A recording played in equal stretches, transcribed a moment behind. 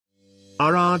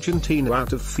Are Argentina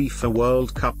out of FIFA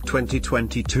World Cup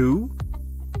 2022?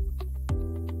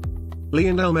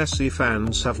 Lionel Messi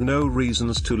fans have no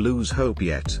reasons to lose hope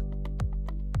yet.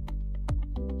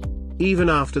 Even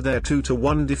after their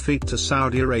 2-1 defeat to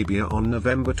Saudi Arabia on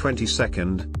November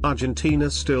 22, Argentina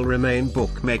still remain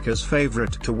bookmakers'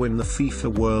 favorite to win the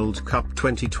FIFA World Cup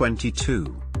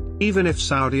 2022. Even if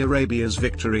Saudi Arabia's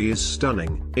victory is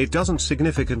stunning, it doesn't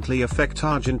significantly affect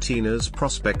Argentina's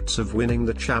prospects of winning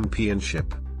the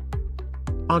championship.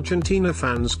 Argentina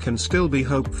fans can still be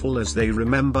hopeful as they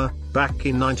remember, back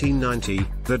in 1990,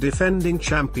 the defending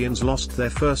champions lost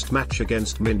their first match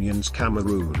against minions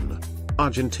Cameroon.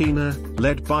 Argentina,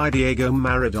 led by Diego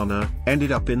Maradona,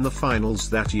 ended up in the finals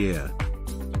that year.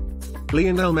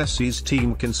 Lionel Messi's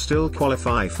team can still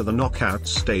qualify for the knockout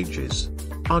stages.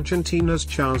 Argentina's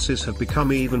chances have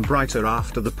become even brighter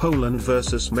after the Poland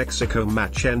vs Mexico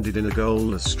match ended in a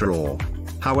goalless draw.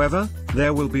 However,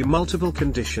 there will be multiple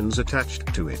conditions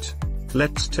attached to it.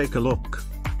 Let's take a look.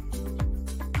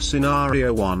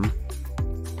 Scenario 1.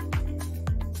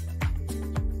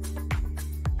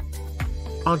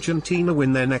 Argentina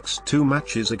win their next two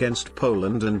matches against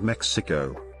Poland and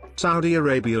Mexico. Saudi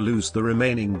Arabia lose the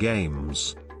remaining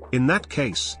games. In that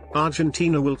case,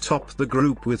 Argentina will top the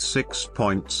group with 6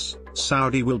 points,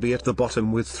 Saudi will be at the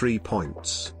bottom with 3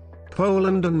 points.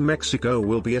 Poland and Mexico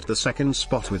will be at the second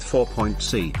spot with 4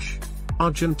 points each.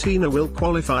 Argentina will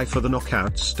qualify for the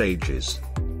knockout stages.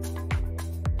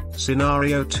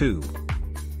 Scenario 2.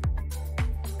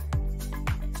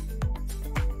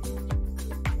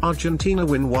 Argentina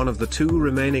win one of the two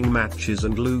remaining matches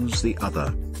and lose the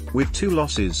other. With 2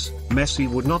 losses, Messi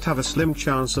would not have a slim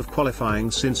chance of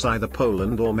qualifying since either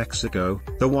Poland or Mexico,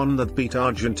 the one that beat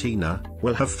Argentina,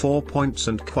 will have 4 points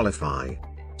and qualify.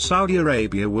 Saudi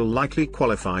Arabia will likely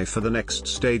qualify for the next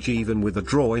stage even with a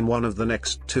draw in one of the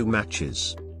next 2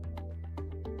 matches.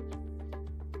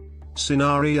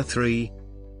 Scenario 3.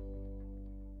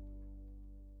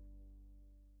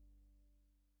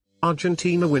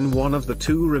 Argentina win one of the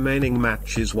 2 remaining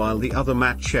matches while the other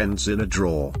match ends in a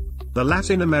draw. The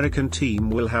Latin American team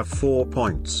will have 4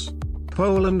 points.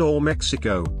 Poland or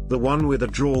Mexico, the one with a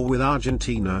draw with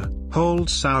Argentina,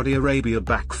 holds Saudi Arabia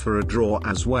back for a draw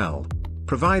as well.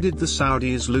 Provided the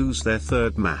Saudis lose their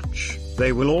third match,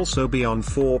 they will also be on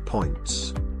 4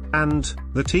 points. And,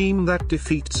 the team that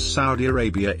defeats Saudi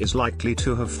Arabia is likely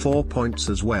to have 4 points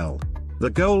as well. The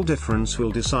goal difference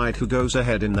will decide who goes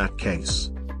ahead in that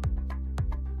case.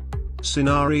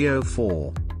 Scenario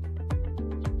 4.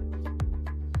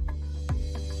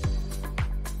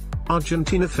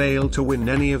 Argentina fail to win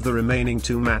any of the remaining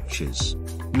 2 matches.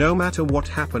 No matter what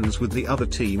happens with the other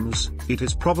teams, it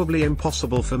is probably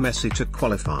impossible for Messi to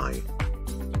qualify.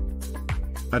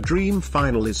 A dream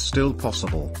final is still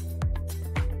possible.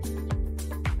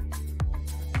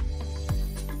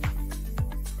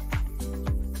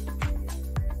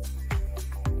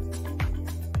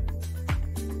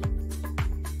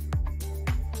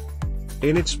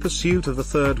 In its pursuit of the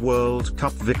 3rd World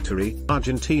Cup victory,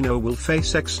 Argentina will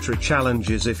face extra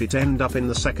challenges if it ends up in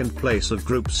the 2nd place of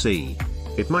Group C.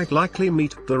 It might likely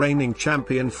meet the reigning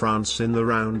champion France in the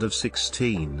round of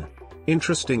 16.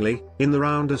 Interestingly, in the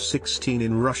round of 16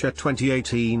 in Russia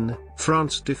 2018,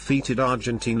 France defeated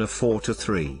Argentina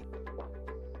 4-3.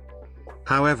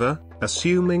 However,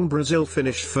 assuming Brazil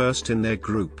finish first in their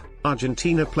group,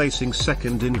 Argentina placing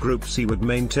second in Group C would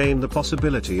maintain the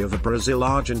possibility of a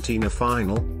Brazil-Argentina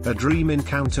final, a dream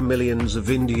encounter millions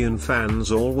of Indian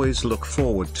fans always look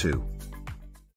forward to.